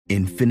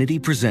Infinity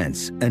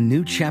presents a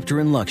new chapter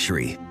in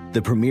luxury,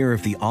 the premiere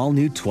of the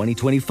all-new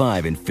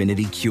 2025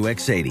 Infinity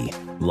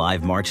QX80,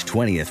 live March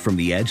 20th from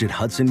the Edge at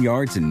Hudson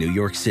Yards in New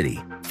York City,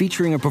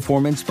 featuring a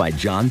performance by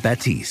John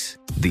Batiste.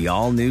 The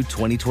all-new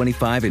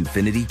 2025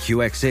 Infinity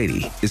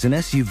QX80 is an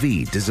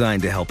SUV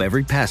designed to help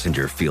every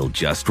passenger feel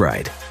just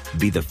right.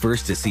 Be the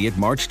first to see it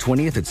March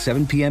 20th at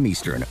 7 p.m.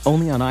 Eastern,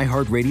 only on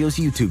iHeartRadio's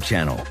YouTube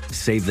channel.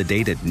 Save the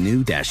date at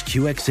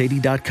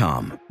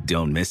new-QX80.com.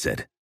 Don't miss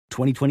it.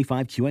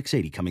 2025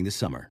 QX80 coming this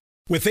summer.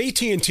 With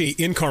AT&T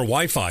in-car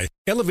Wi-Fi,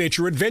 elevate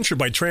your adventure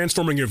by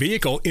transforming your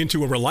vehicle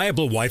into a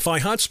reliable Wi-Fi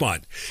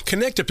hotspot.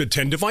 Connect up to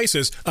 10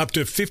 devices up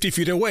to 50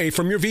 feet away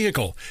from your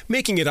vehicle,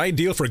 making it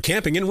ideal for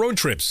camping and road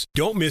trips.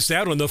 Don't miss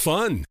out on the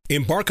fun.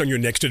 Embark on your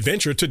next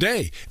adventure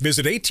today.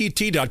 Visit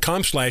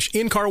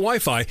att.com/in-car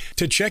Wi-Fi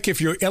to check if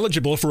you're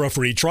eligible for a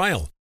free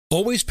trial.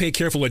 Always pay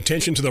careful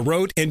attention to the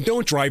road and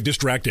don't drive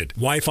distracted.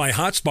 Wi-Fi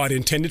hotspot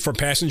intended for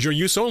passenger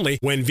use only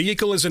when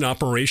vehicle is in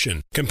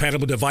operation.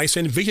 Compatible device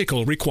and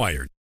vehicle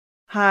required.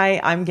 Hi,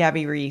 I'm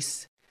Gabby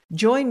Reese.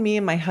 Join me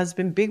and my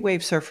husband, big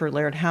wave surfer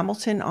Laird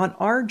Hamilton, on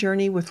our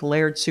journey with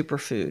Laird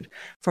Superfood.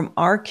 From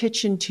our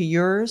kitchen to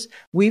yours,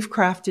 we've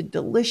crafted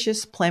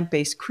delicious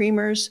plant-based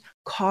creamers,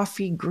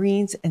 coffee,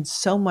 greens, and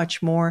so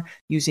much more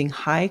using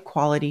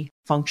high-quality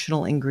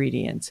functional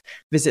ingredients.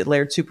 Visit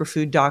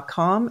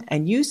lairdsuperfood.com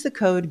and use the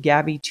code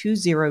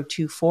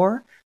GABBY2024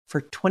 for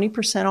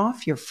 20%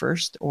 off your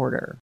first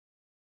order.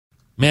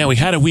 Man, we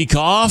had a week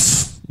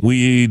off.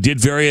 We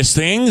did various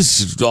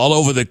things all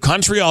over the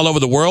country, all over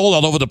the world,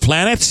 all over the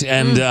planet,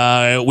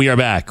 and we are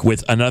back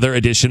with another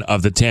edition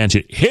of The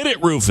Tangent. Hit it,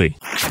 Roofie.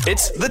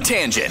 It's The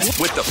Tangent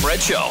with The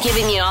Fred Show.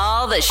 Giving you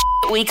all the shit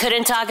we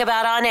couldn't talk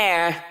about on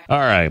air. All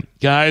right,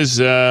 guys,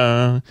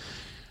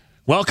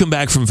 welcome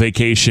back from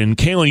vacation.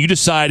 Kaelin, you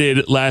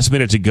decided last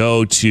minute to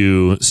go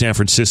to San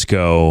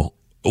Francisco.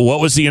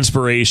 What was the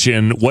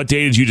inspiration? What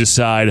day did you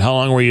decide? How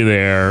long were you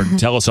there?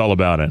 Tell us all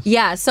about it.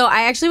 Yeah, so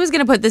I actually was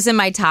going to put this in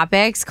my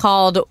topics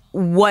called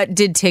What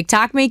Did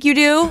TikTok Make You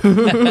Do?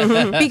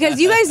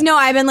 Because you guys know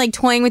I've been like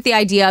toying with the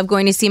idea of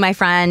going to see my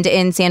friend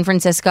in San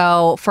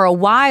Francisco for a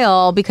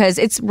while because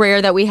it's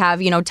rare that we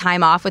have,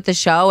 time off with the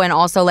show. And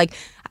also like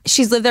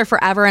she's lived there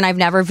forever and I've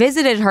never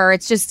visited her.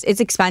 It's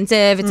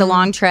expensive. It's a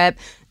long trip.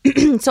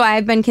 So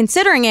I've been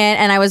considering it,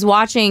 and I was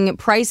watching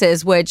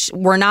prices, which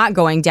were not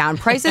going down.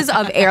 Prices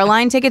of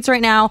airline tickets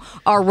right now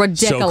are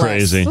ridiculous. So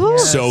crazy.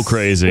 So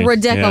crazy.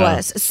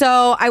 Ridiculous. Yeah.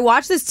 So I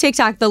watched this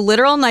TikTok the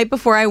literal night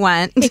before I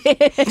went,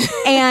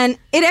 and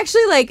it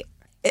actually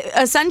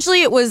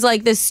essentially it was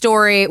like this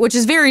story, which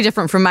is very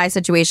different from my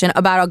situation,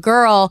 about a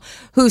girl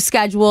who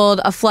scheduled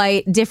a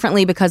flight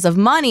differently because of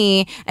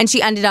money, and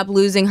she ended up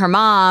losing her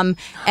mom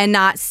and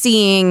not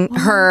seeing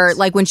her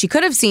like when she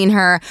could have seen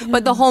her. Yeah.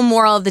 But the whole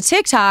moral of the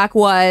TikTok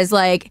was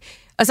like,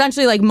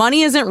 essentially like,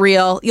 money isn't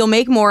real. You'll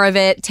make more of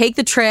it. Take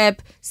the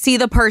trip, see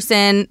the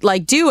person,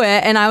 like, do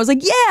it. And I was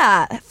like,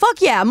 yeah,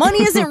 fuck yeah,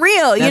 money isn't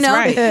real, you know?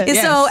 Right.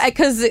 Yes. So,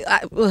 because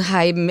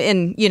I'm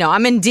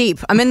in deep.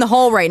 I'm in the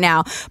hole right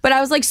now. But I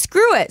was like,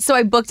 screw it. So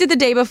I booked it the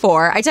day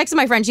before. I texted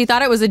my friend. She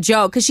thought it was a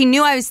joke because she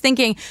knew I was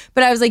thinking,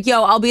 but I was like,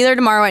 yo, I'll be there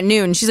tomorrow at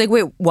noon. She's like,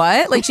 wait,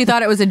 what? Like, she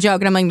thought it was a joke.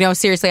 And I'm like, no,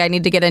 seriously, I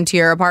need to get into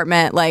your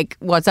apartment. Like,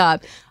 what's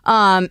up?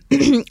 A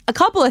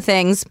couple of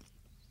things.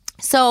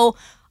 So,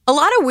 a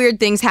lot of weird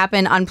things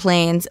happen on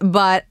planes,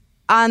 but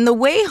on the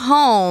way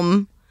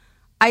home,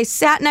 I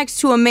sat next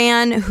to a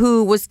man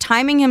who was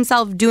timing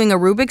himself doing a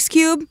Rubik's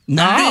Cube the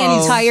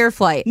entire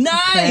flight.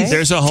 Nice. Okay.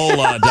 There's a whole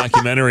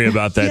documentary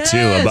about that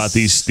too, about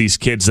these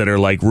kids that are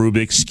like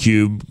Rubik's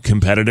Cube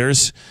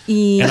competitors.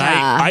 Yeah. And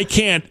I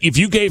can't, if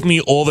you gave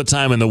me all the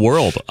time in the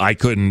world, I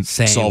couldn't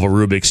solve a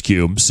Rubik's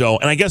Cube. So,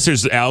 and I guess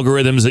there's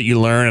algorithms that you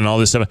learn and all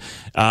this stuff.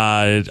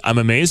 I'm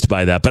amazed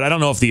by that, but I don't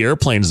know if the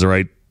airplane's the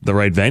right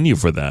venue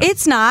for that.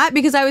 It's not,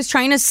 because I was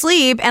trying to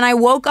sleep and I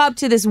woke up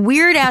to this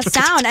weird ass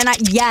sound and I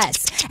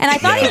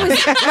thought he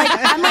was like,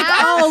 I'm like,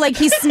 oh, like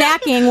he's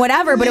snacking,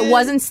 whatever, but it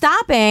wasn't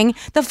stopping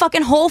the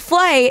fucking whole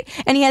flight.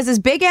 And he has this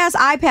big ass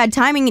iPad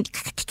timing,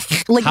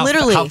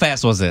 literally. How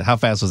fast was it? How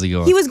fast was he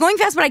going? He was going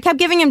fast, but I kept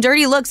giving him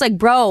dirty looks like,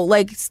 bro,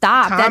 like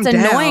stop. Calm That's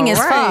down, annoying as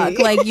fuck.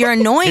 Like you're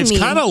annoying me. It's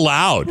kind of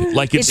loud.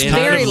 Like it's kind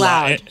very of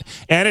loud.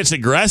 And it's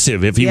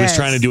aggressive. If he was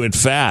trying to do it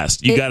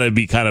fast, you got to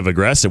be kind of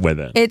aggressive with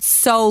it. It's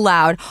so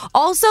loud.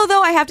 Also,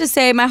 though, I have to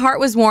say my heart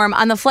was warm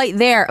on the flight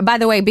there. By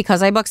the way,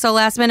 because I booked so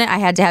last minute, I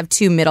had to have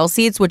 2 middle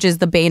seats, which is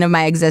the bane of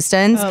my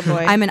existence. Oh,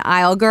 boy. I'm an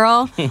aisle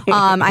girl.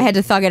 I had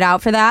to thug it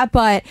out for that.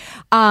 But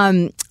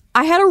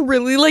I had a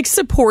really like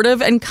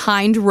supportive and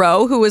kind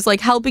row who was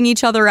like helping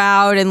each other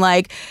out and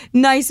like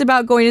nice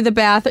about going to the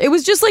bathroom. It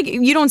was just like,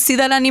 you don't see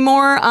that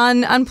anymore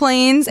on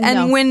planes.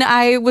 And when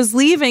I was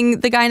leaving,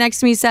 the guy next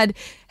to me said,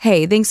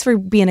 hey, thanks for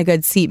being a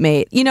good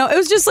seatmate. You know, it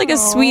was just like a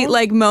sweet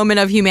like moment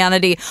of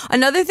humanity.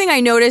 Another thing I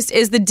noticed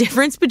is the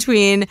difference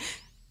between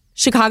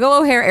Chicago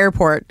O'Hare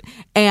Airport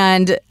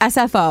and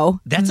SFO.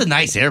 That's a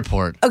nice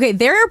airport. Okay,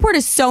 their airport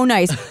is so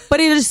nice, but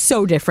it is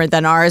so different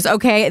than ours,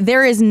 okay?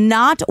 There is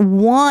not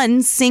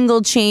one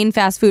single chain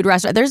fast food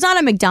restaurant. There's not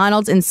a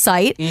McDonald's in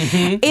sight.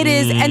 It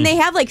is, and they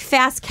have like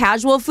fast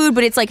casual food,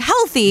 but it's like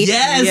healthy.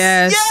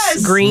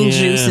 Yes. Green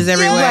juices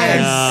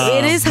everywhere.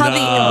 It is healthy.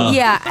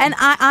 Yeah, and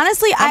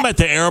I'm at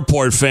the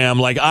airport, fam.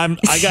 Like I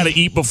got to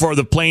eat before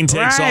the plane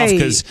takes off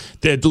because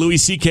Louis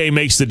C.K.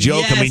 makes the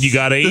joke. I mean, you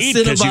got to eat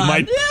because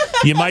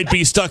you might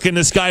be stuck in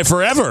the sky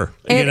forever.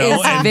 It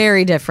is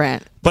very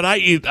different. But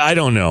I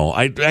don't know.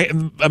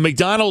 A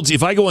McDonald's,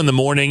 if I go in the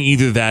morning,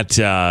 either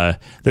that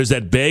there's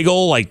that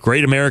bagel, like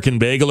Great American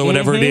Bagel or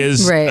whatever it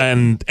is, right.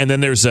 and then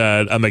there's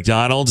a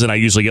McDonald's, and I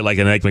usually get like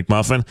an Egg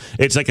McMuffin.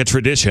 It's like a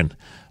tradition.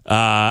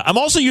 I'm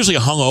also usually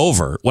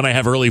hungover when I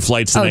have early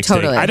flights the next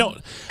day.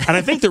 And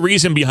I think the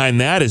reason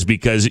behind that is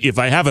because if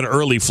I have an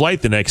early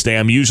flight the next day,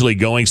 I'm usually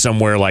going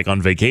somewhere like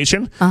on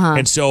vacation,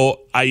 and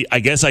so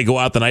I guess I go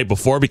out the night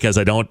before because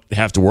I don't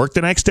have to work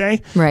the next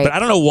day. Right. But I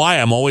don't know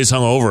why I'm always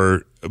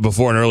hungover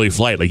before an early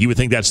flight. Like you would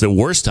think that's the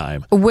worst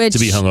time to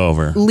be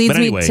hungover. Leads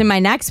me to my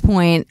next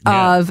point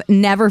of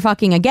never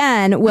fucking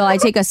again will I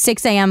take a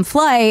 6 a.m.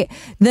 flight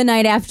the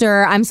night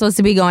after I'm supposed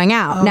to be going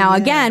out.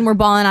 Again, we're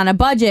balling on a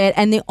budget,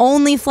 and the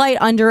only flight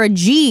under a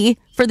G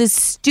for this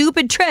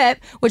stupid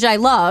trip, which I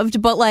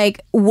loved, but like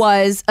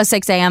was a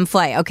 6 a.m.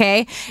 flight,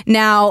 okay?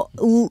 Now,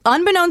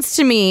 unbeknownst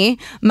to me,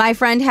 my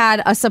friend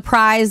had a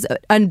surprise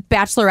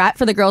bachelorette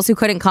for the girls who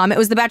couldn't come. It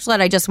was the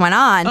bachelorette I just went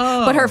on,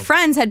 but her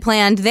friends had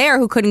planned there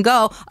who couldn't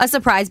go a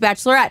surprise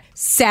bachelorette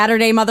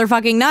Saturday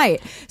motherfucking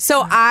night.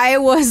 So I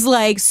was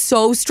like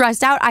so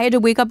stressed out. I had to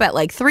wake up at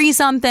like 3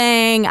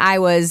 something. I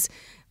was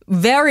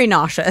very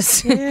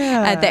nauseous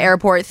at the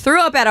airport. Threw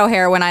up at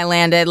O'Hare when I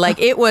landed. Like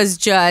it was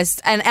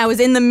just, and I was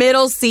in the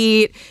middle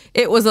seat.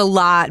 It was a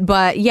lot,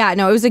 but yeah,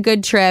 no, it was a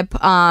good trip.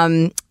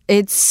 I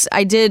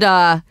did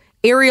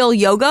aerial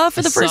yoga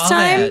for the first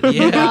time.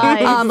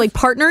 Like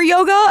partner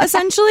yoga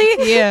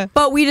essentially.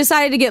 But we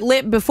decided to get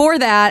lit before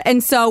that,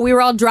 and so we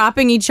were all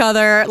dropping each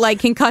other, like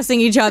concussing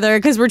each other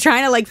because we're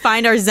trying to like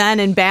find our zen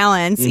and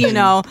balance, you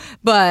know.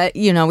 But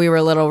we were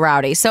a little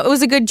rowdy, so it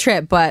was a good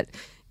trip. But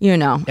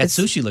that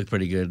sushi looked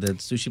pretty good. The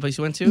sushi place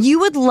you went to?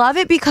 You would love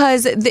it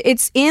because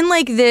it's in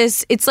like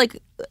this, it's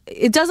like,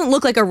 it doesn't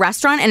look like a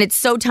restaurant, and it's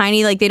so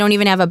tiny, like they don't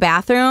even have a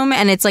bathroom,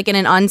 and it's like in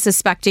an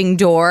unsuspecting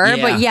door.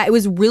 But yeah, it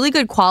was really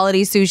good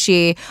quality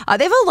sushi.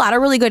 They have a lot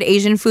of really good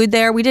Asian food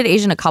there. We did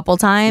Asian a couple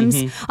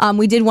times.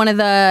 We did one of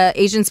the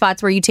Asian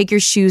spots where you take your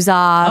shoes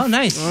off. Oh,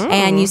 nice.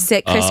 And you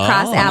sit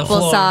crisscross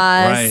applesauce.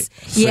 Right.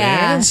 Yeah.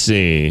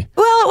 Fancy.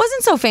 Well, it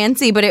wasn't so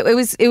fancy, but it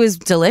was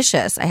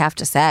delicious, I have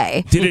to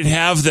say. Did it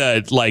have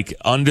the, like,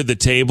 under the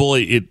table,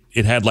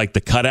 it had like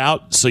the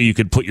cutout so you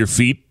could put your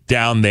feet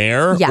down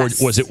there?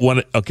 Yes. Or was it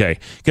one? Okay.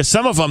 Because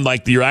some of them,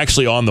 like, you're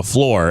actually on the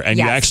floor and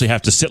you actually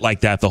have to sit like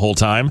that the whole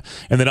time.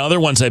 And then other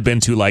ones I've been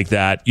to like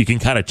that, you can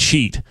kind of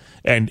cheat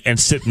and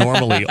sit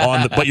normally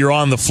but you're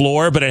on the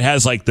floor, but it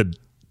has like the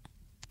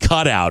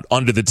cutout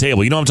under the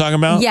table. You know what I'm talking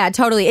about? Yeah,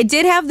 totally. It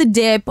did have the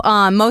dip.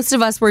 Most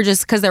of us were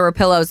just, because there were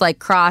pillows like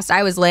crossed.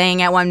 I was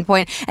laying at one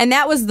point, and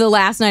that was the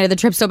last night of the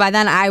trip. So by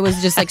then I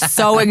was just like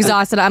so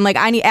exhausted. I'm like,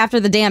 after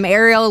the damn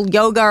aerial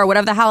yoga or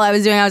whatever the hell I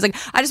was doing, I was like,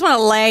 I just want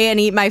to lay and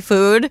eat my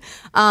food.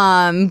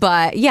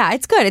 But yeah,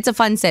 it's good. It's a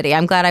fun city.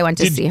 I'm glad I went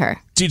to see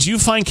her. Did you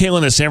find,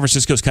 Kaelin, that San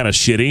Francisco's kind of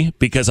shitty?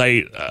 Because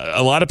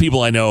a lot of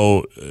people I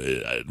know,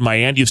 my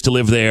aunt used to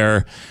live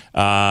there.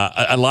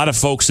 A lot of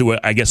folks who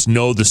I guess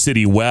know the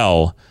city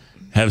well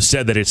have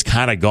said that it's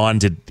kind of gone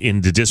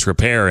into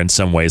disrepair in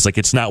some ways. Like,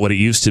 it's not what it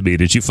used to be.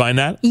 Did you find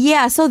that?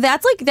 Yeah, so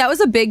that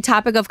was a big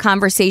topic of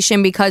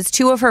conversation because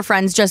 2 of her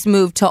friends just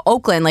moved to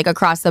Oakland, like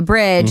across the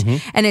bridge,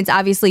 and it's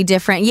obviously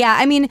different. Yeah,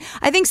 I mean,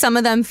 I think some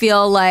of them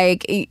feel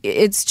like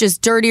it's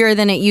just dirtier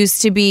than it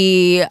used to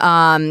be.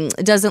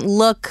 It doesn't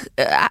look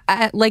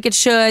like it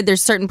should.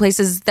 There's certain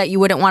places that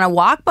you wouldn't want to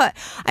walk, but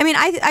I mean,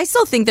 I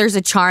still think there's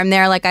a charm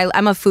there. Like,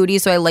 I'm a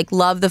foodie, so I like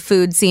love the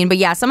food scene. But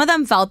yeah, some of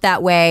them felt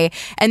that way.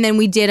 And then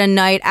we did a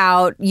night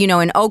out,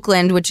 in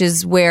Oakland, which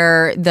is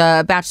where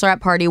the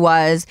bachelorette party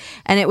was,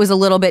 and it was a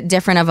little bit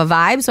different of a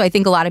vibe. So I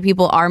think a lot of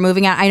people are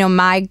moving out. I know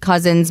my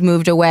cousins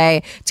moved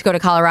away to go to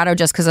Colorado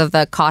just because of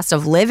the cost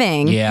of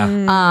living.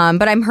 Yeah.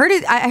 But I heard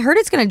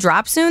it's going to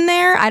drop soon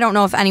there. I don't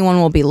know if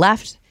anyone will be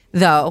left,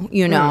 though,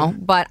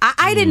 but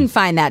I didn't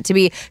find that, to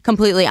be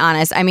completely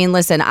honest. I mean,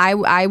 listen,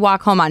 I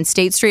walk home on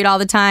State Street all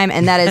the time,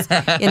 and that is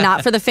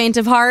not for the faint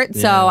of heart.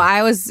 So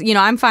I was,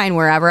 I'm fine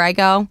wherever I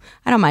go.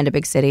 I don't mind a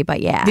big city, but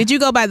yeah. Did you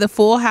go by the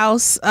Full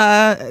House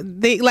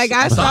thing? Like,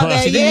 I saw that.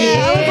 I was like,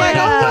 oh my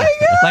God.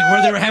 Like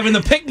where they were having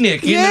the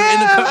picnic in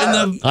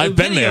the I've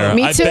been there.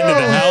 Me I've too. been to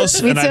the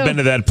house, Me and I've too. been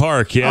to that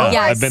park. Yeah,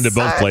 Yes. I've been to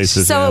both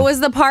places. So it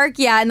was the park,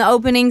 in the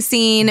opening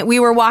scene. We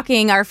were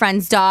walking our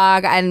friend's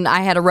dog, and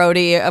I had a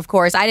roadie, of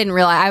course. I didn't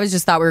realize. I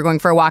just thought we were going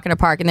for a walk, and in a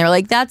park, and they were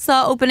like, "That's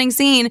the opening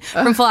scene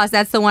from Full House.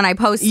 That's the one I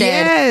posted."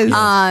 Yes.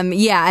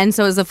 Yeah, and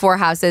so it was the 4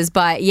 houses,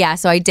 but yeah,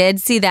 so I did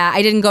see that.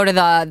 I didn't go to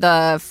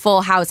the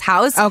Full House,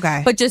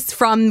 Okay. but just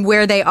from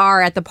where they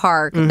are at the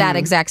park, that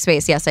exact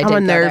space. Yes, I did.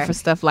 I'm a go nerd there. for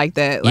stuff like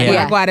that. Like Yeah. when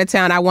I go out of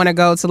town, I want to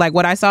go to like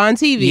what I saw on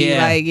TV.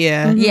 Yeah. Like,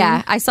 yeah.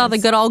 Yeah, I saw the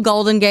good old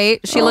Golden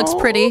Gate. She looks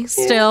pretty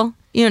still.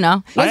 You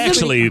know. I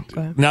actually,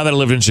 now that I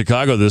lived in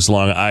Chicago this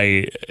long,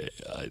 I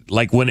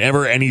like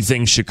whenever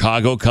anything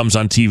Chicago comes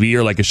on TV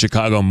or like a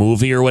Chicago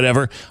movie or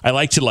whatever, I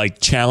like to like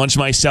challenge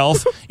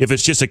myself if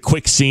it's just a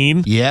quick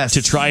scene, Yes.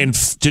 to try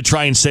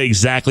and say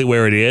exactly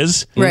where it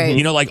is, Right.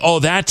 You know, like, oh,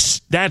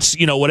 that's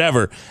you know,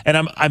 whatever. And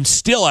I'm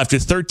still, after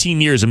 13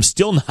 years, I'm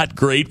still not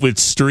great with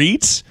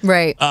streets,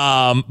 Right.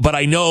 but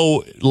I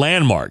know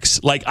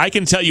landmarks. Like I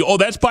can tell you, oh,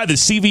 that's by the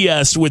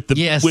CVS with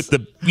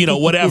the you know,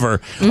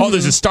 whatever. Oh,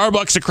 there's a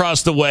Starbucks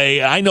across the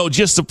way. I know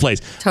just the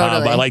place.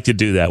 Totally. I like to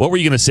do that. What were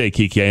you going to say,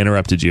 Kiki? I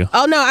interrupted you.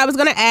 Oh, no, I was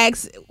going to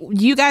ask,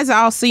 you guys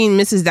all seen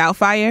Mrs.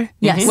 Doubtfire?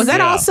 Yes. Was that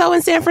Yeah. also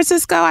in San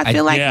Francisco? I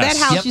feel like yes.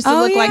 that house Yep. used to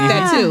Oh, look like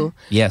that yeah. too.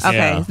 Yes. Okay,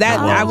 Yeah, that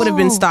it was. I would have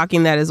been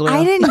stalking that as well.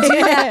 I didn't do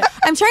that.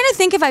 I'm trying to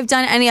think if I've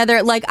done any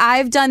other, like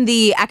I've done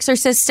the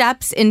Exorcist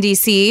steps in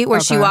DC where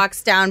she Okay.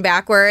 walks down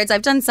backwards.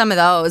 I've done some of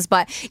those,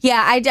 but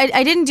yeah, I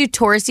didn't do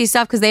touristy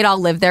stuff because they'd all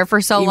lived there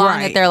for so long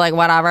Right. that they're like,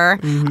 whatever.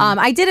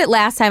 I did it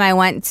last time I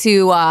went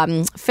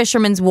to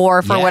Fisherman's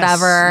Wharf or Yes.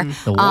 whatever.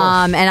 The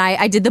wharf. And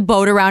I did the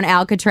boat around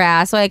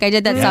Alcatraz. So like I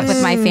did that stuff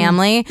with my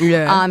family.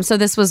 Yeah. So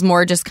this was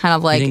more just kind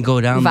of like You didn't go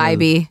down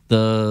vibey.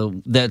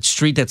 that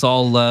street that's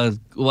all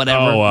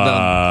whatever. Oh,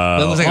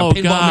 that looks like a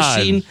pinball God.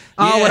 machine.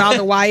 Oh, Yeah. with all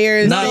the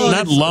wires.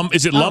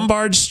 Is it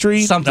Lombard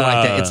Street? Something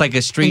like that. It's like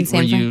a street In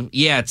where San you.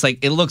 Yeah, it's like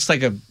it looks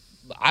like a.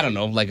 I don't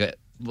know, like a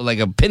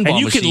pinball and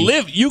you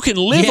machine. You can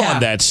live Yeah.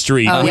 on that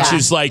street, Oh, which yeah.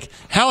 is like,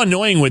 how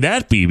annoying would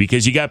that be?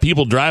 Because you got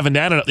people driving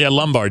down it,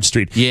 Lombard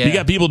Street. Yeah. You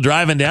got people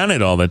driving down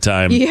it all the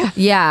time.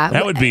 Yeah.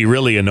 That would be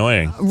really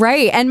annoying.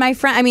 Right. And my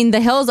friend, I mean,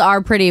 the hills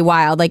are pretty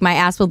wild. Like, my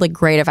ass would look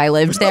great if I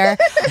lived there.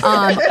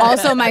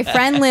 Also, my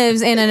friend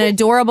lives in an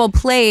adorable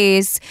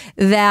place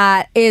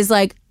that is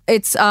like,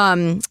 it's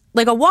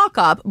like a walk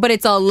up, but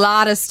it's a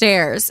lot of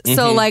stairs.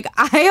 So like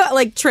I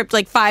like tripped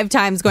like 5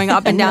 times going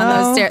up and down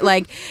those stairs.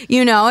 Like,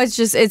 you know, it's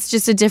just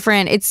a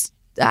different,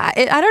 I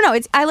don't know.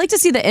 I like to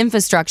see the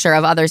infrastructure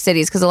of other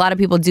cities because a lot of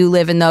people do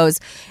live in those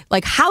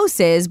like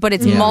houses, but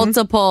it's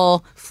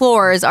multiple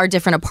floors are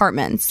different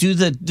apartments. Do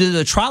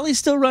the trolleys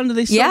still run? Do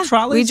they still have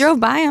trolleys? We drove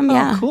by them. Oh,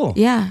 Yeah, cool.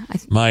 Yeah,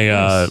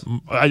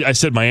 I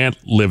said my aunt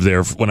lived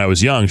there when I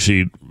was young.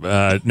 She's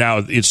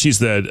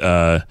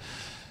the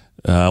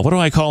what do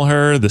I call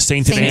her? The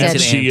sainted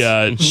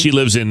aunt. She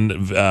lives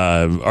in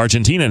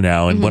Argentina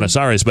now, in Buenos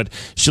Aires, but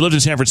she lived in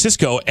San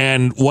Francisco.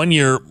 And one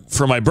year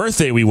for my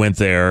birthday, we went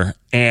there,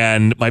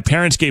 and my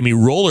parents gave me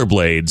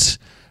rollerblades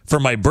for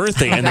my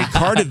birthday, and they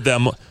carted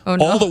them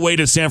all the way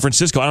to San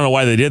Francisco. I don't know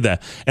why they did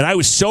that. And I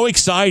was so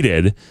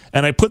excited,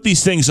 and I put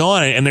these things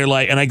on, and they're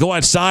like, and I go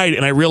outside,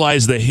 and I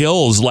realize the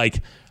hills,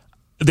 like,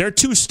 they're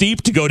too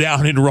steep to go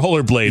down in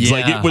rollerblades. Yeah.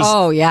 Like, it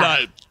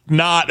was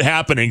not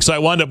happening. So I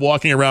wound up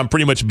walking around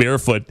pretty much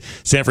barefoot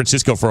San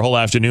Francisco for a whole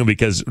afternoon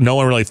because no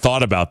one really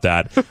thought about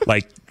that.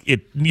 Like,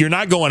 you're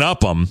not going up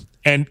them,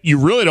 and you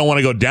really don't want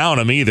to go down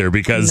them either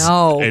because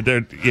I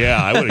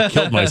would have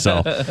killed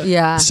myself.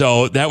 Yeah.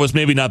 So that was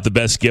maybe not the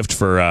best gift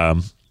for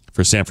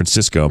San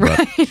Francisco, but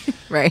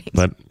right.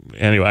 But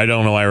anyway, I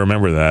don't know why I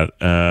remember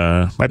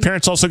that. My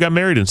parents also got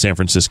married in San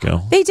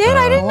Francisco. They did?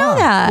 I didn't know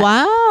that.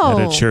 Wow.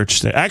 At a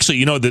church. Actually,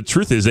 you know, the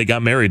truth is they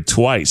got married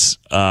twice.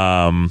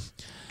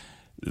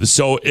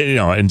 So, you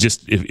know, and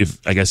just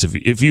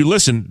if you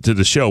listen to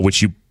the show,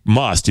 which you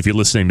must if you're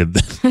listening to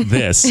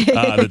this,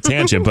 the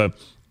tangent, but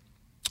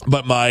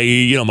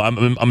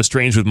I'm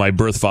estranged with my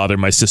birth father.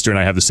 My sister and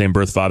I have the same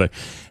birth father,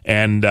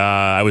 and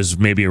I was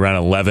maybe around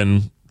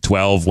 11,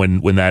 12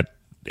 when that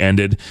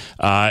ended,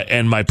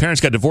 and my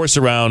parents got divorced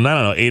around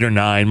 8 or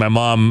 9. My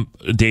mom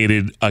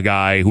dated a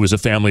guy who was a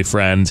family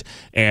friend,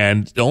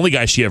 and the only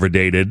guy she ever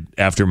dated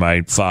after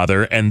my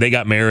father, and they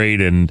got married,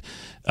 and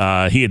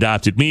he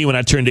adopted me when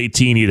I turned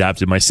 18. He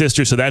adopted my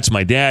sister, so that's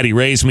my dad. He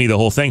raised me, the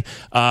whole thing.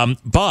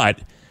 But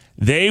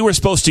they were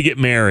supposed to get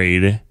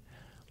married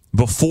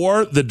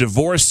before the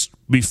divorce,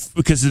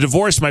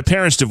 because my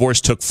parents'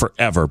 divorce took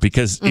forever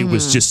because it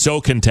was just so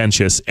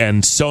contentious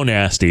and so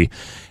nasty.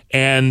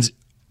 And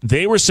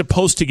they were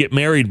supposed to get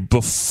married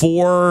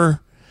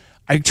before,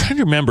 I'm trying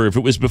to remember if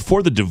it was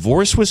before the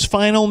divorce was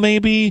final,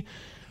 maybe.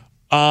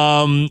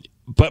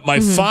 But my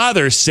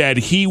father said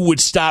he would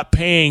stop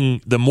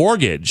paying the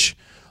mortgage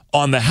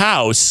on the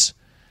house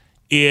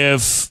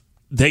if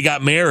they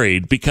got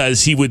married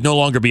because he would no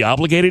longer be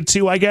obligated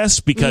to, I guess,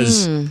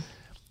 because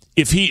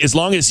as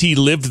long as he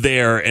lived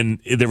there and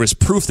there was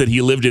proof that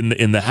he lived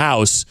in the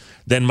house,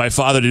 then my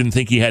father didn't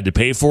think he had to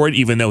pay for it,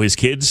 even though his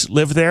kids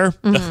lived there.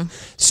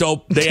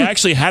 So they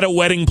actually had a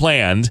wedding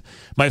planned.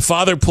 My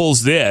father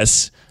pulls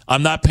this.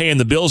 I'm not paying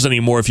the bills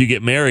anymore if you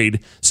get married.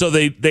 So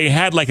they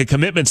had like a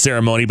commitment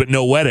ceremony, but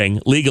no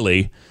wedding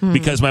legally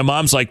because my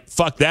mom's like,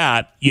 fuck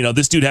that. You know,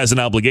 this dude has an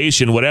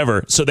obligation,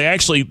 whatever. So they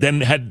actually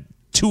then had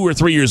 2 or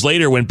 3 years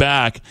later went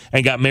back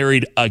and got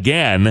married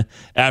again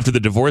after the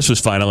divorce was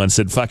final and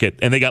said, fuck it.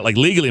 And they got like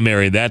legally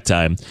married that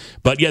time.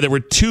 But yeah, there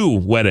were 2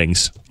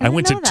 weddings. I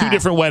went to 2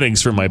 different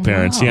weddings for my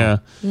parents. Wow.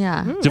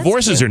 Yeah.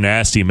 Divorces are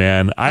nasty,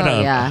 man. I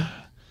don't. Yeah.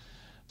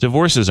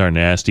 Divorces are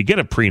nasty. Get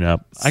a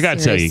prenup. I got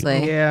to tell you.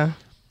 Yeah.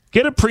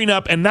 Get a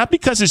prenup, and not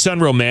because it's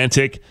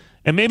unromantic,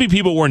 and maybe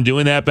people weren't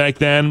doing that back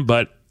then,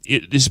 but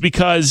it's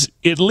because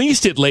at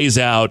least it lays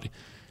out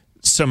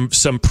some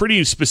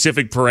pretty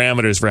specific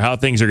parameters for how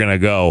things are going to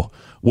go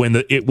when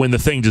the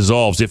thing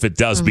dissolves, if it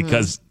does,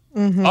 because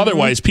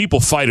otherwise people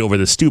fight over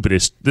the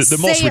stupidest, the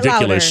most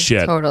ridiculous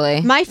shit.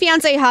 Totally. My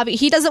fiance Javi,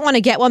 he doesn't want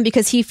to get one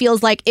because he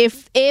feels like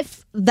if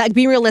that,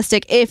 being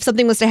realistic, if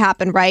something was to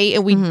happen, right,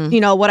 and we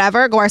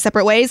whatever, go our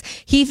separate ways,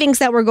 he thinks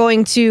that we're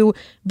going to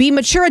be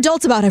mature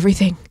adults about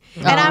everything.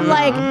 And I'm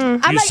like,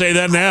 say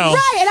that now.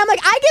 Right. And I'm like,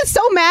 I get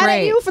so mad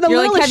at you for the You're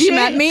littlest like, have shit. you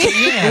met me?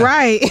 Yeah.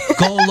 Right.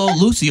 Go low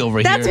Lucy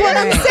over That's here. what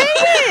I'm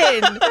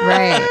saying.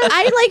 Right.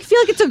 I feel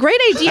like it's a great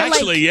idea.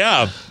 Actually,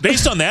 yeah.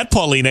 Based on that,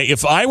 Paulina,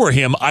 if I were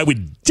him, I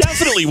would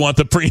definitely want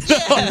the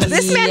prenup.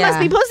 This man must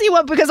be pussy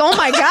whipped because, oh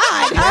my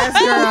God. Yes,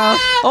 girl.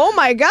 Oh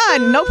my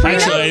God. No prenup.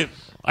 Actually,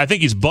 I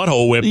think he's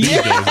butthole whipped these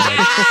days.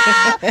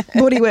 Like,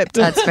 Booty whipped.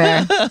 That's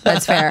fair.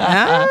 That's fair.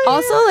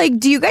 Also, like,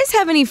 do you guys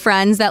have any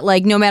friends that,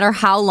 like, no matter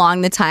how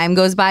long the time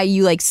goes by,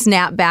 you, like,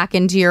 snap back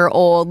into your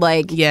old,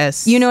 like,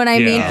 Yes. you know what I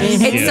mean?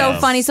 Yes. It's so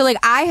funny. So, like,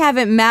 I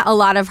haven't met a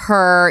lot of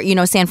her,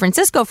 San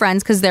Francisco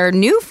friends because they're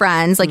new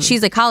friends. Like,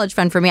 she's a college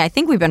friend for me. I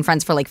think we've been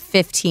friends for, like,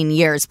 15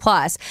 years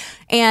plus.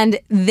 And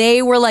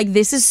they were like,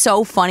 this is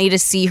so funny to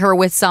see her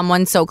with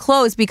someone so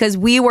close because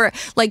we were,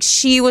 like,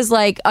 she was,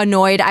 like,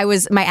 annoyed.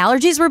 My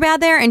allergies were bad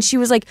there. And she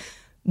was like,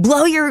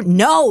 blow your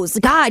nose.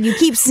 God, you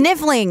keep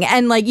sniffling.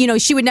 And like,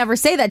 she would never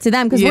say that to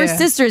them because we're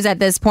sisters at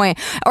this point.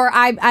 Or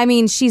I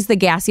mean, she's the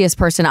gassiest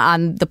person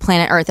on the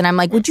planet Earth. And I'm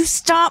like, would you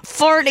stop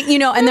farting?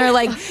 And they're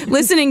like,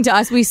 listening to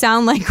us, we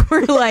sound like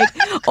we're like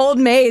old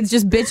maids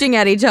just bitching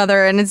at each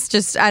other. And it's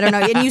just, I don't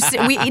know.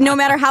 And no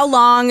matter how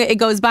long it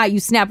goes by, you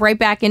snap right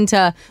back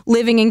into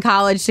living in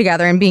college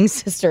together and being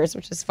sisters,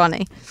 which is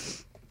funny.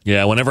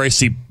 yeah, whenever I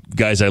see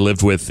guys I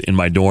lived with in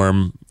my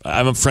dorm,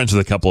 I'm friends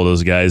with a couple of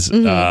those guys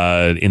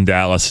in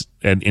Dallas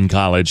and in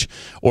college,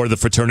 or the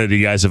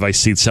fraternity guys. If I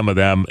see some of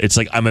them, it's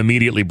like I'm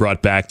immediately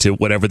brought back to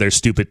whatever their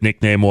stupid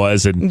nickname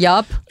was, and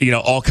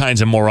all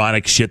kinds of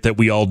moronic shit that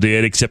we all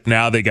did. Except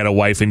now they got a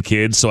wife and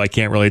kids, so I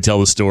can't really tell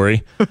the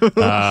story.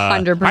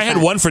 100%. I had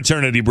one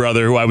fraternity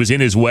brother who I was in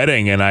his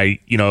wedding, and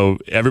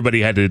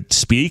everybody had to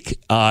speak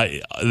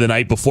the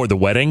night before the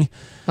wedding.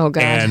 Oh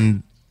God.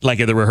 And like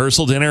at the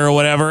rehearsal dinner or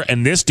whatever,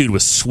 and this dude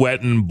was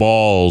sweating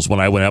balls when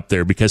I went up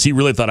there because he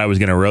really thought I was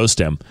going to roast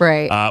him.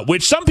 Right.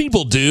 Which some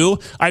people do.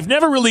 I've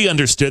never really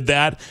understood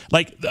that.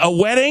 Like a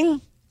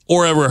wedding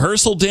or a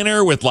rehearsal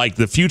dinner with like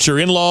the future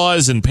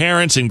in-laws and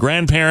parents and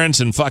grandparents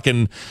and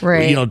fucking,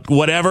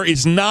 whatever.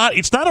 It's not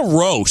a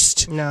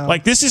roast. No.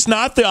 Like this is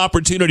not the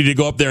opportunity to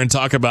go up there and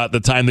talk about the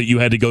time that you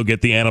had to go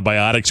get the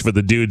antibiotics for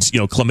the dude's,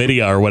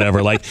 chlamydia or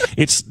whatever. Like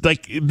it's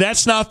like,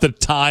 that's not the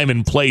time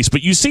and place,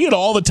 but you see it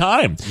all the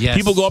time. Yes.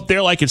 People go up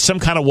there like it's some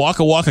kind of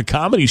waka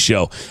comedy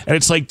show. And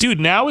it's like, dude,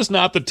 now is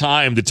not the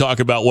time to talk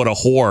about what a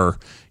whore,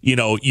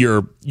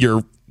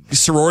 your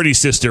sorority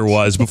sister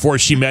was before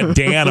she met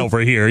Dan over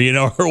here,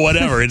 or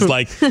whatever. It's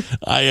like,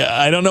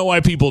 I don't know why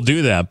people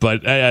do that,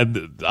 but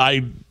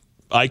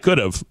I could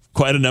have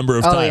quite a number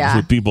of times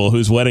with people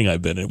whose weddings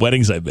I've been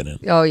in.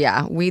 Oh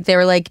yeah. They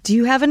were like, do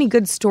you have any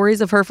good stories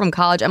of her from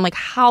college? I'm like,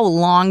 how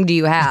long do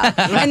you have?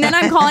 And then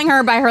I'm calling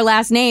her by her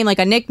last name, like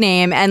a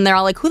nickname. And they're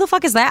all like, who the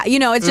fuck is that?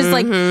 It's just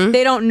like,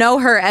 they don't know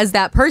her as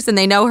that person.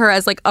 They know her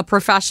as like a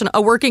professional,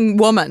 a working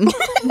woman,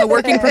 a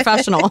working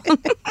professional.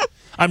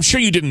 I'm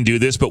sure you didn't do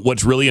this, but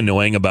what's really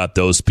annoying about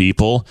those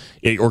people,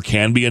 or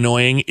can be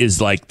annoying,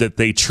 is like that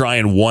they try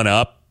and one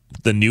up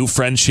the new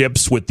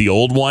friendships with the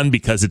old one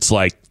because it's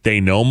like they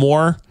know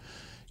more.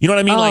 You know what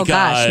I mean? Oh,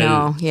 gosh,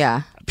 no.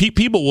 Yeah.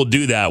 People will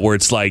do that where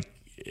it's like,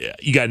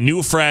 you got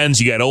new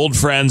friends, you got old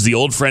friends, the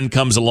old friend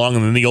comes along,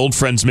 and then the old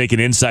friend's making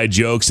inside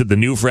jokes that the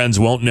new friends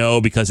won't know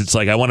because it's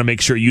like, I want to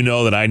make sure you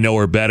know that I know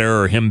her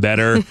better or him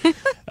better.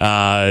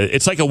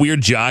 It's like a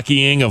weird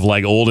jockeying of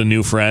like old and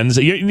new friends.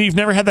 You've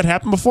never had that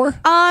happen before?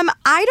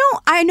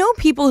 I know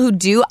people who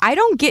do. I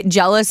don't get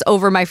jealous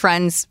over my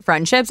friends'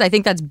 friendships. I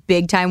think that's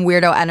big time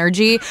weirdo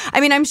energy. I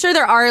mean, I'm sure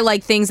there are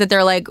like things that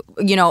they're like,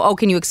 oh,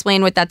 can you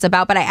explain what that's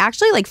about? But I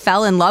actually like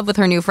fell in love with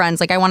her new friends.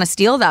 Like I want to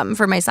steal them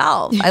for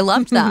myself. I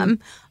loved them.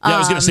 Yeah, I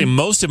was going to say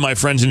most of my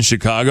friends in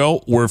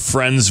Chicago were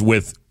friends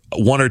with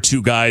one or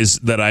two guys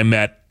that I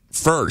met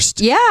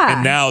first. Yeah.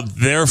 And now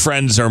their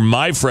friends are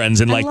my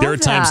friends. And like there are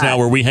times now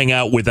where we hang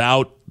out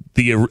without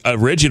the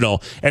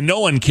original and no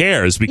one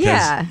cares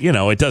because,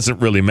 it doesn't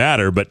really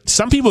matter. But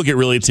some people get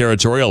really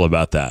territorial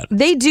about that.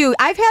 They do.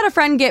 I've had a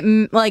friend get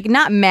like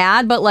not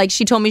mad, but like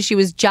she told me she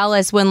was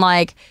jealous when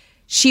like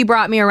she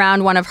brought me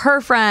around one of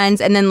her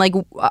friends, and then like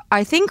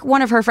I think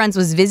one of her friends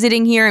was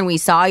visiting here, and we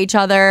saw each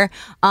other.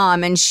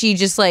 And she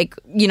just like,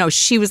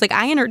 she was like,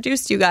 I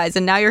introduced you guys,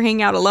 and now you're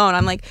hanging out alone.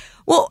 I'm like,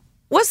 well,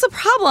 what's the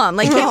problem?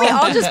 Like, can't we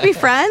all just be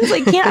friends?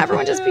 Like, can't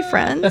everyone just be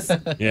friends?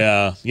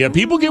 Yeah.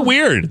 People get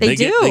weird. They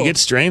do. They get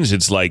strange.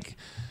 It's like,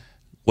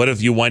 what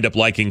if you wind up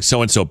liking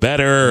so-and-so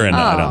better? And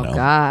I don't know. Oh,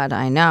 God,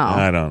 I know.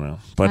 I don't know.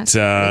 But,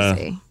 that's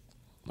crazy.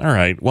 All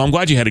right. Well, I'm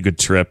glad you had a good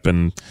trip.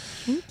 And,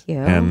 Thank you.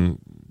 And,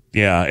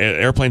 yeah,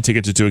 airplane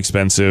tickets are too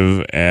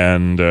expensive.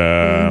 And,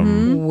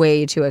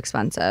 way too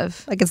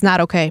expensive. Like, it's not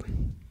okay.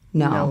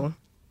 No.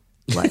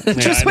 Yeah, and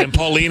then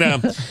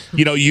Paulina,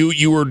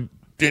 you were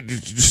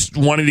just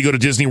wanting to go to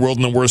Disney World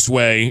in the worst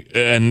way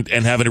and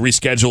having to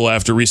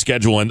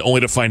reschedule and only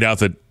to find out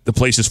that the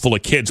place is full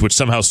of kids, which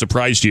somehow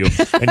surprised you,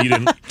 and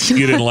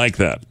you didn't like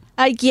that.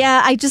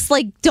 I just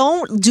like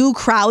don't do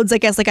crowds, I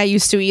guess, like I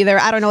used to either.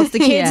 I don't know. It's the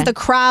kids, the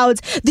crowds,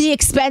 the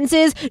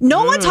expenses.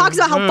 No one talks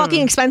about how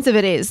fucking expensive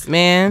it is.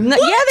 Man. Yeah,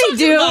 they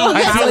do.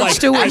 I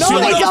feel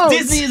like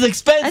Disney is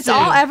expensive. That's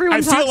all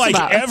everyone talks about. I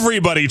feel like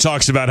everybody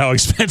talks about how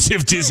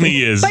expensive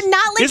Disney is. But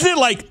not like... Isn't it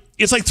like...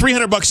 It's like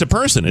 $300 a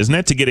person, isn't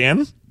it, to get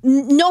in?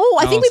 No,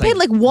 I think we paid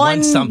like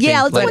one.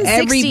 Yeah, it's but 160.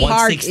 every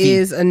park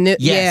is a new.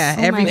 Yes.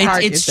 Yeah, every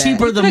park it's is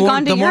cheaper.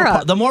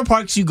 That. The more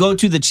parks you go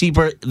to, the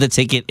cheaper the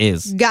ticket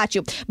is. Got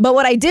you. But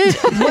what I do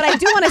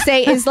want to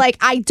say is like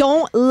I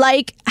don't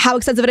like how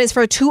expensive it is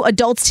for 2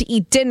 adults to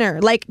eat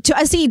dinner. Like to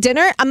us to eat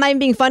dinner, I'm not even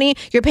being funny.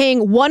 You're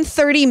paying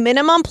 $130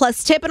 minimum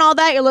plus tip and all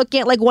that. You're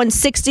looking at like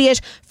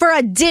 $160-ish for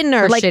a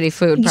dinner. For like shitty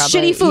food, probably.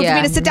 Shitty food for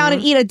me to sit down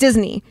and eat at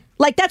Disney.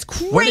 Like, that's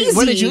crazy.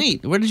 Where did you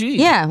eat?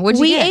 Yeah,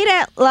 we ate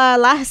at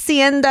La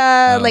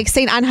Hacienda, like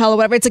St. Angel or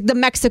whatever. It's like the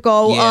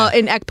Mexico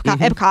in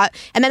Epcot.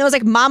 And then it was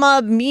like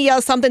Mamma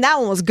Mia something. That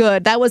one was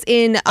good. That was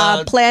in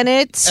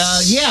Planet.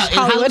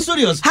 Hollywood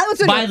Studios.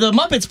 By the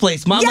Muppets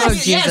place. Mama,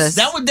 yes.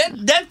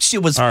 That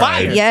shit was fire.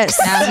 Right. Yes.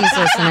 Now he's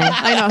listening.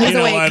 I know, he's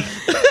awake. What?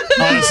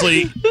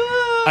 Honestly,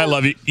 I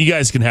love you. You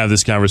guys can have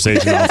this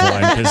conversation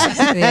offline.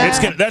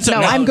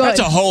 I'm good.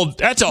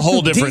 That's a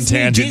whole different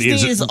tangent.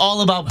 Disney is all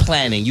about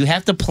planning. You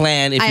have to plan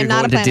if you're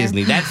going to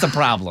Disney. That's the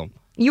problem.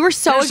 You were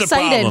so Here's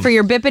excited for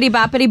your bippity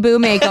boppity boo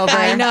makeover.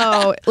 I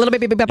know. Little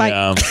bit.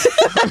 Yeah.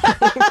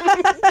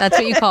 That's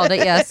what you called it,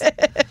 yes.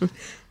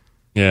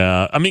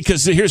 Yeah. I mean,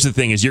 because here's the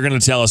thing is you're going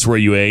to tell us where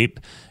you ate,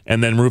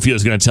 and then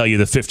Rufio's going to tell you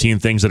the 15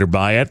 things that are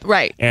by it.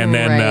 Right. And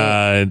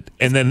then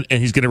and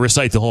he's going to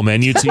recite the whole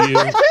menu to you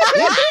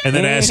and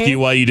then ask you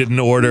why you didn't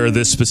order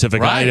this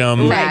specific item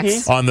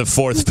on the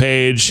 4th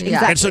page.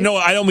 Exactly. And so no,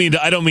 I don't mean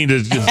to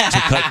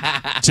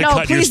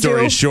cut your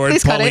story short,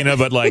 Please Paulina,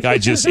 but like I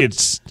just know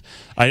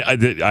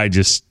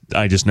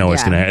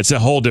it's going to it's a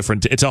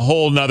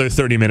whole nother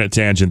 30-minute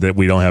tangent that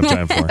we don't have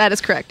time for. That is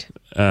correct.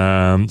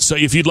 So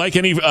if you'd like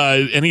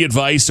any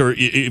advice, or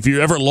if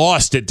you're ever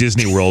lost at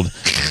Disney World,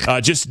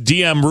 just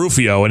DM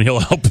Rufio and he'll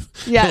help.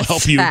 Yes, he'll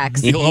help you.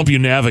 facts. He'll help you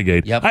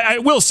navigate. Yep. I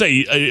will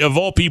say, of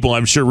all people,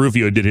 I'm sure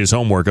Rufio did his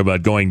homework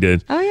about going to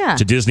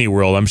Disney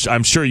World.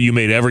 I'm sure you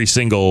made every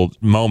single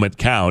moment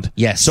count.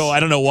 Yes. So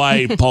I don't know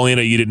why,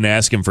 Paulina, you didn't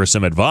ask him for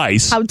some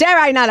advice. How dare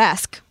I not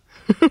ask?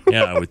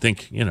 Yeah, I would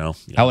think,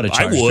 I would have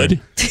charged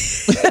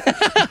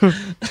her.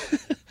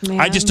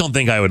 I just don't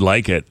think I would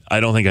like it. I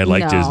don't think I'd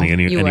like Disney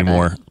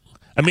anymore.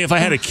 I mean, if I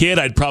had a kid,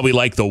 I'd probably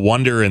like the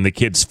wonder in the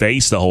kid's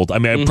face the whole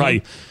time. I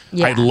mean,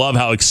 I'd love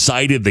how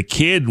excited the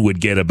kid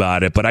would get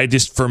about it. But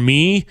for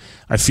me,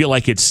 I feel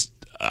like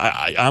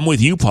I'm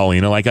with you,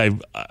 Paulina. Like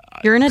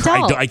you're an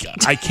adult. I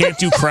can't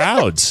do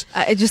crowds.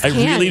 I just can't.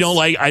 Really don't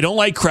like. I don't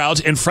like crowds,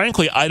 and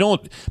frankly,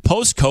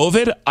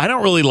 post-COVID, I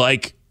don't really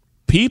like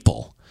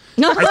people.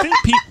 I think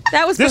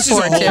that was this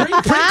before is a whole,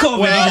 too. Pre-COVID,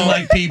 you didn't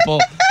like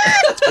people.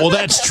 Well,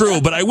 that's true,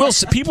 but I will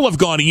say people have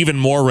gone even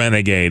more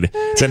renegade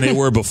than they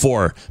were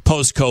before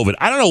post-COVID.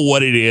 I don't know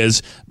what it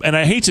is, and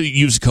I hate to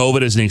use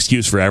COVID as an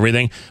excuse for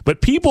everything,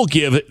 but people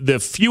give the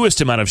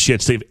fewest amount of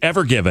shits they've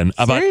ever given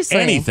about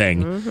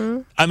anything. Mm-hmm.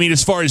 I mean,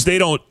 as far as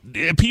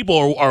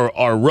people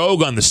are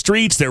rogue on the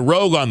streets, they're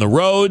rogue on the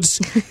roads,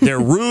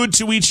 they're rude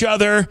to each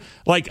other.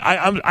 Like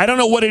I don't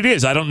know what it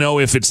is. I don't know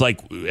if it's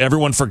like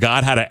everyone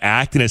forgot how to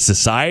act in a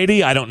society.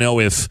 I don't know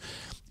if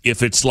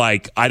it's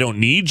like I don't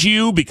need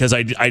you because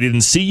I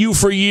didn't see you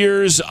for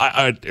years, or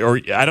I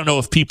don't know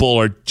if people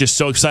are just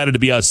so excited to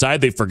be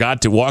outside they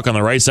forgot to walk on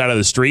the right side of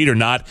the street or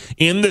not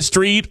in the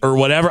street or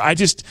whatever.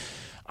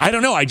 I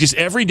don't know.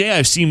 Every day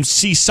I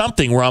see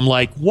something where I'm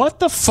like, what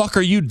the fuck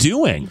are you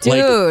doing?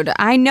 Dude,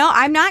 I know.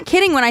 I'm not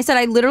kidding when I said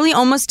I literally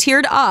almost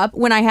teared up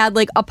when I had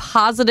like a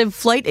positive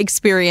flight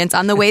experience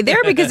on the way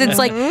there because it's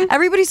like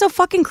everybody's so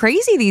fucking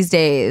crazy these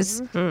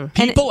days.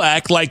 People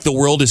act like the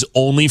world is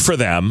only for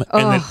them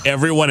and that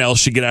everyone else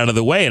should get out of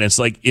the way. And it's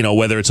like,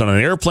 whether it's on an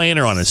airplane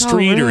or on a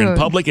street or in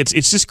public, it's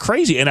just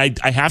crazy. And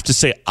I have to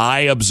say,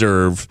 I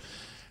observe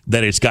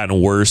that it's gotten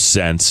worse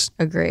since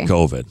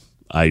COVID.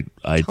 I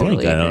totally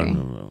think I don't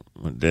know.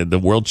 The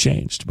world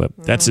changed, but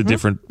that's a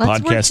different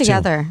Let's podcast. Work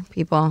together,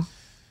 people.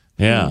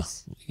 Yeah,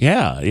 Please.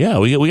 yeah.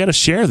 We got to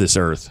share this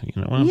earth.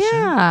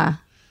 Yeah.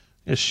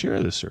 Yeah,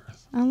 share this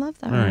earth. I love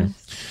that. All right.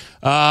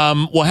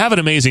 Well, have an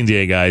amazing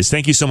day, guys.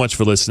 Thank you so much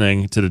for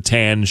listening to the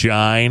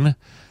Tangine.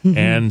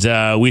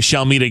 And we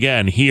shall meet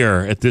again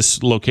here at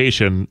this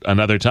location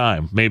another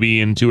time,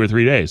 maybe in 2 or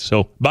 3 days.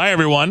 So bye,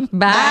 everyone.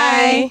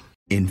 Bye.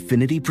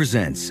 Infiniti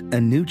presents a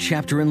new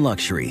chapter in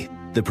luxury,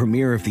 the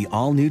premiere of the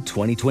all-new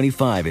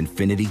 2025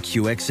 Infiniti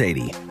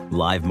QX80,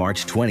 live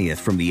March 20th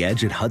from the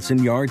Edge at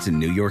Hudson Yards in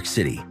New York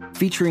City,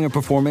 featuring a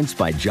performance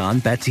by John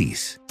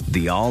Batiste.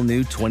 The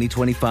all-new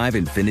 2025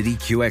 Infiniti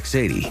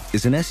QX80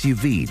 is an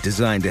SUV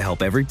designed to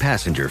help every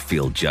passenger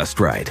feel just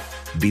right.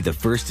 Be the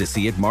first to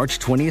see it March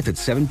 20th at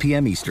 7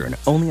 p.m. Eastern,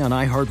 only on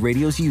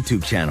iHeartRadio's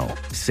YouTube channel.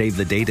 Save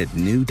the date at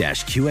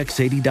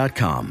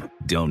new-QX80.com.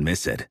 Don't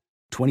miss it.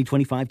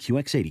 2025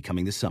 QX80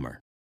 coming this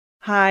summer.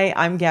 Hi,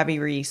 I'm Gabby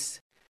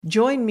Reese.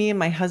 Join me and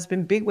my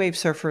husband, big wave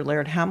surfer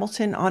Laird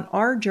Hamilton, on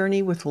our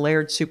journey with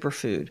Laird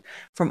Superfood.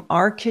 From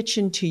our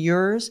kitchen to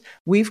yours,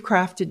 we've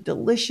crafted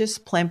delicious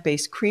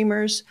plant-based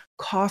creamers,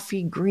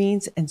 coffee,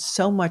 greens, and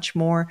so much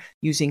more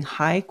using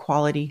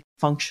high-quality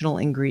functional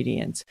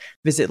ingredients.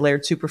 Visit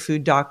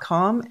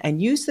lairdsuperfood.com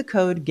and use the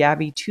code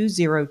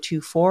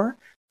GABBY2024 for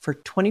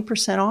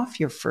 20%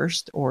 off your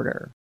first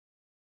order.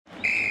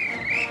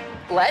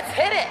 Let's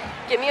hit it.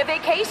 Give me a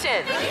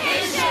vacation.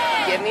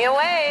 Give me a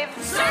wave.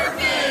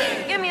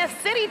 Surfing. Give me a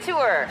city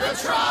tour. The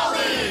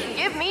trolley.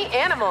 Give me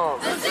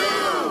animals. The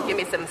zoo. Give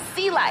me some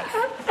sea life.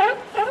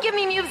 Give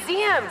me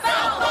museums.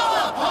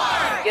 Balboa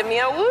Park. Give me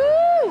a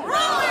woo.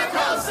 Roller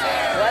coaster.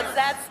 What's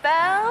that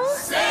spell?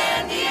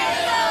 San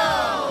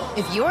Diego.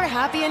 If you're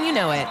happy and you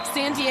know it,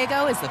 San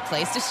Diego is the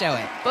place to show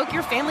it. Book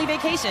your family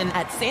vacation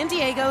at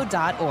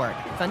sandiego.org.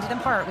 Funded in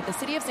part with the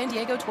City of San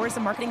Diego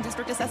Tourism Marketing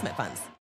District Assessment Funds.